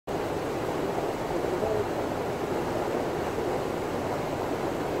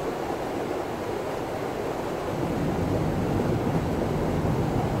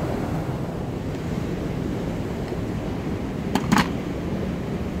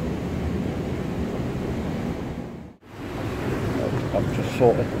I've just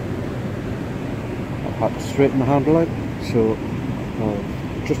sorted. I've had to straighten the handle out, so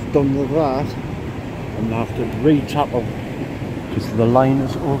I've just done that, and I have to re-tap them because the line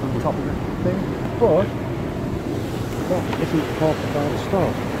is over the top of the thing. But that isn't half a bad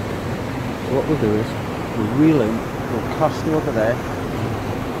start. So what we'll do is we'll reel in, we'll cast over there,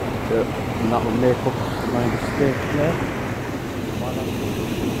 and that will make up my mistake there.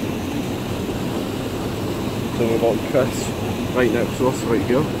 So we've got Chris right next to us, right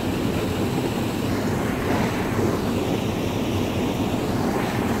here.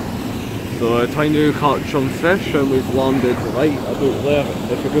 So we're trying to catch some fish, and we've landed right about there.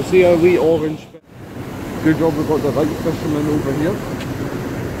 If you can see our wee orange fish. Good job we've got the right fisherman over here.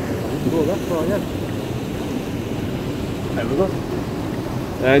 Go that far, yeah. There we go.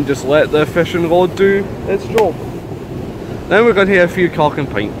 And just let the fishing rod do its job. Then we're going to hit a few cork and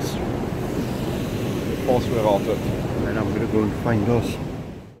pints. Whilst we're off it. And then I'm going to go and find us.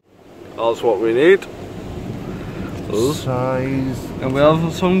 That's what we need. Size. And we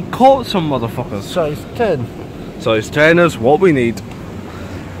have some motherfuckers. Size 10. Size 10 is what we need.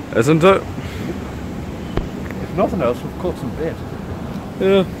 Isn't it? If nothing else, we've caught some bait.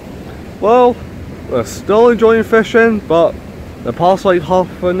 Yeah. Well, we're still enjoying fishing, but the past like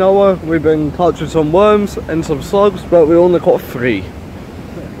half an hour we've been catching some worms and some slugs, but we only caught 3.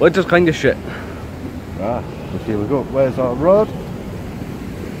 Which is kind of shit. Ah, here we go. Where's our rod?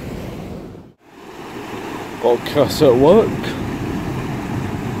 Got Chris at work,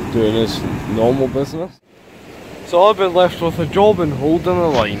 doing his normal business. So I've been left with a job and holding a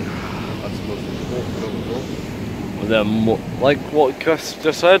line. That's supposed to be like what Chris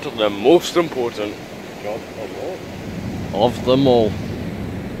just said, the most important job of them all.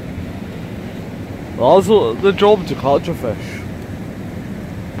 That's the job to catch a fish.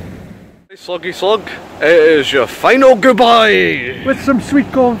 Sluggy slug, it is your final goodbye! With some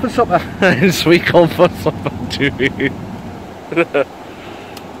sweet corn for supper. Sweet corn for supper too.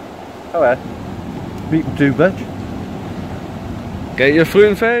 Oh beaten 2 bitch. Get your fruit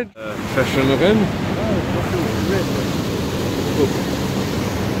and fed. Fishing again.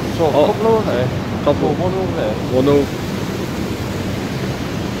 So a couple over there. One over there. One over.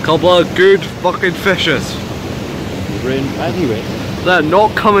 Couple of good fucking fishes. Rain anyway. They're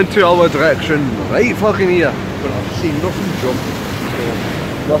not coming to our direction right fucking here. But I've seen nothing jump. So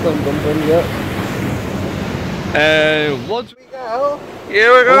nothing jumping yet. Once we go.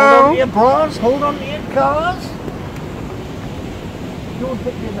 Here we go. Hold on to your bras, hold on to your cars. Don't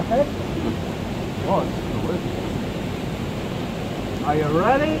hit me in the head. What? Are you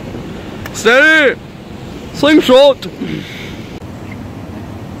ready? Steady! Slingshot!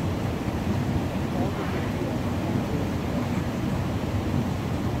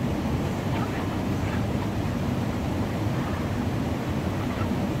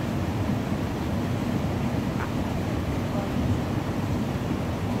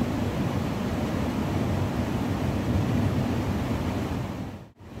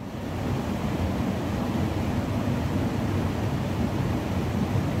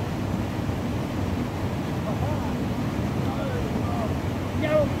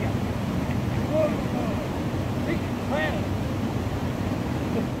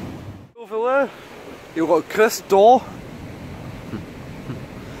 Over there, you've got Chris Daw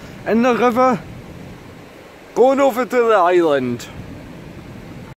in the river going over to the island.